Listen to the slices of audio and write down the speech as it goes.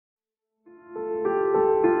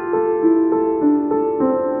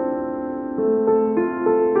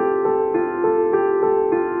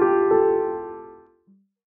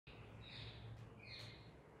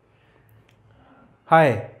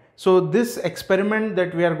Hi. So this experiment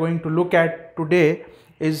that we are going to look at today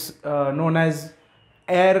is known as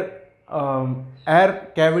air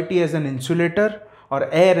cavity as an insulator, or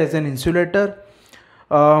air as an insulator.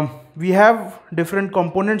 We have different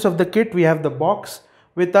components of the kit. We have the box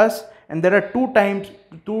with us, and there are two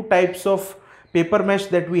types of paper mesh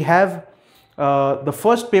that we have. The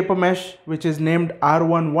first paper mesh, which is named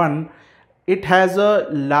R11, it has a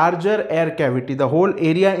larger air cavity. The whole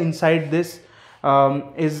area inside this um,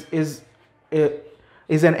 is is uh,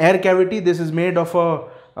 is an air cavity. This is made of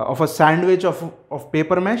a sandwich of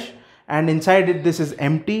paper mesh, and inside it this is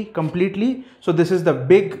empty completely. So this is the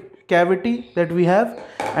big cavity that we have,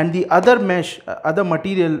 and the other mesh, other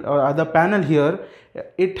material or other panel here,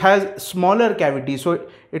 it has smaller cavity. So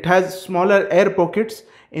it has smaller air pockets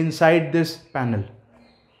inside this panel.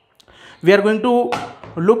 We are going to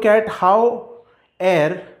look at how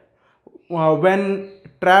air, when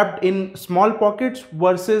trapped in small pockets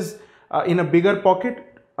versus in a bigger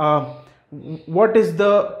pocket, what is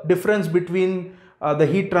the difference between the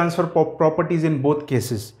heat transfer properties in both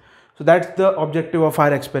cases. So that's the objective of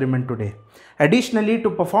our experiment today. Additionally,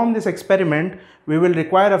 to perform this experiment, we will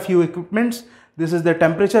require a few equipments. This is the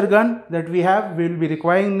temperature gun that we have. We will be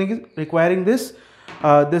requiring this.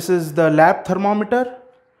 This is the lab thermometer,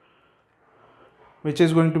 which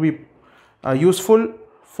is going to be useful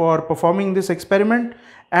for performing this experiment.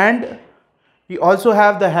 And we also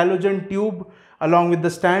have the halogen tube along with the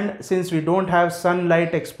stand, since we don't have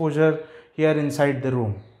sunlight exposure here inside the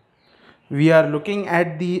room. We are looking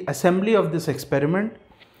at the assembly of this experiment.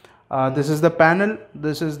 This is the panel,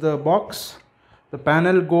 this is the box. The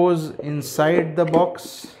panel goes inside the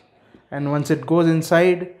box, and once it goes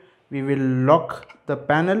inside, we will lock the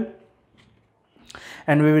panel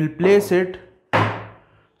and we will place it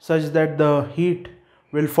such that the heat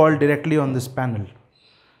will fall directly on this panel.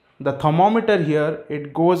 The thermometer here,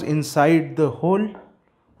 it goes inside the hole.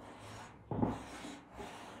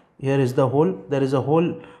 Here is the hole. There is a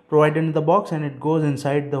hole provided in the box and it goes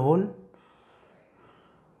inside the hole.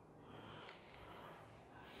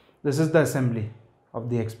 This is the assembly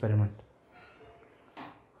of the experiment.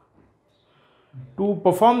 To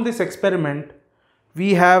perform this experiment,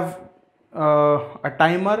 we have a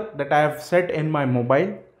timer that I have set in my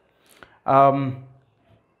mobile.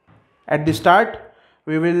 At the start,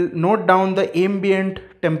 we will note down the ambient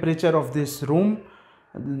temperature of this room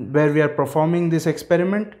where we are performing this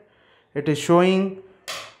experiment. It is showing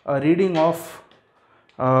a reading of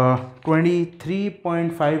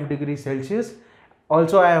 23.5 degrees Celsius.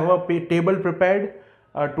 Also, I have a table prepared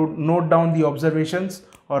to note down the observations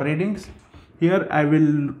or readings. Here I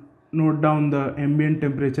will note down the ambient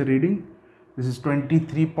temperature reading. This is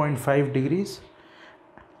 23.5 degrees.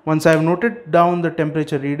 Once I have noted down the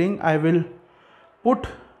temperature reading, I will put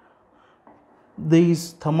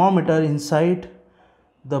this thermometer inside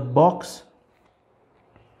the box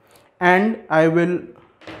and I will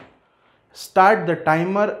start the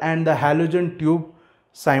timer and the halogen tube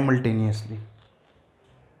simultaneously.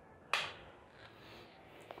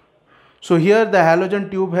 So here the halogen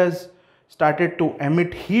tube has started to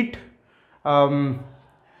emit heat. I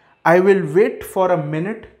will wait for a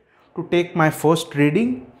minute to take my first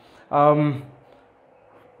reading.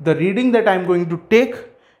 The reading that I am going to take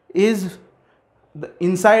is the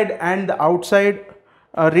inside and the outside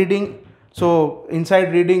reading. So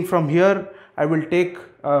inside reading from here I will take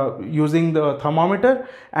using the thermometer,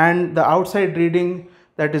 and the outside reading,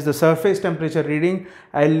 that is the surface temperature reading,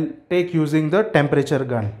 I will take using the temperature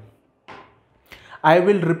gun. I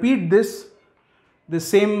will repeat the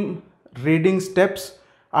same reading steps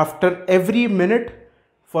after every minute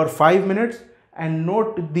for 5 minutes and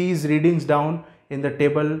note these readings down in the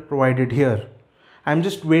table provided here. I am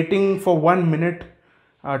just waiting for 1 minute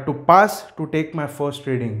to pass to take my first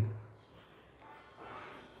reading.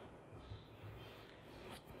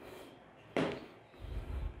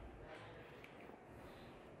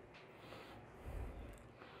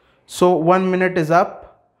 So 1 minute is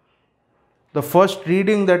up. The first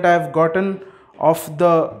reading that I have gotten of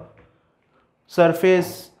the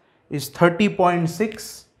surface is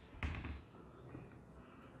 30.6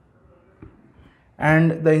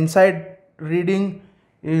 and the inside reading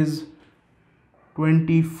is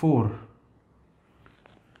 24.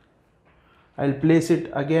 I'll place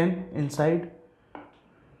it again inside.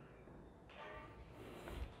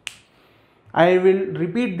 I will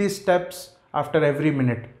repeat these steps after every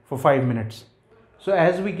minute for 5 minutes. So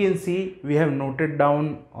as we can see, we have noted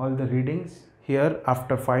down all the readings here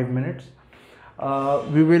after 5 minutes.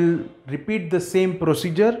 We will repeat the same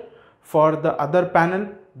procedure for the other panel,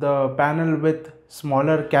 the panel with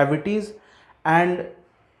smaller cavities, and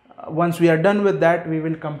once we are done with that, we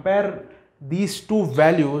will compare these two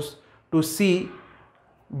values to see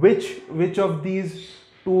which of these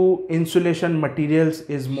two insulation materials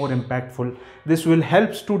is more impactful. This will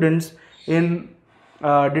help students in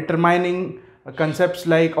determining concepts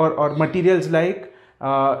like or materials like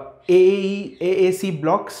AAE, AAC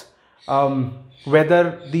blocks,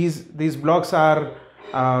 whether these blocks are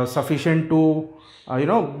sufficient to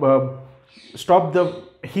stop the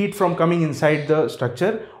heat from coming inside the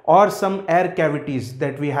structure, or some air cavities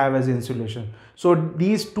that we have as insulation. So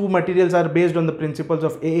these two materials are based on the principles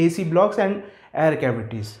of AAC blocks and air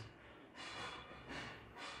cavities.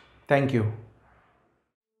 Thank you.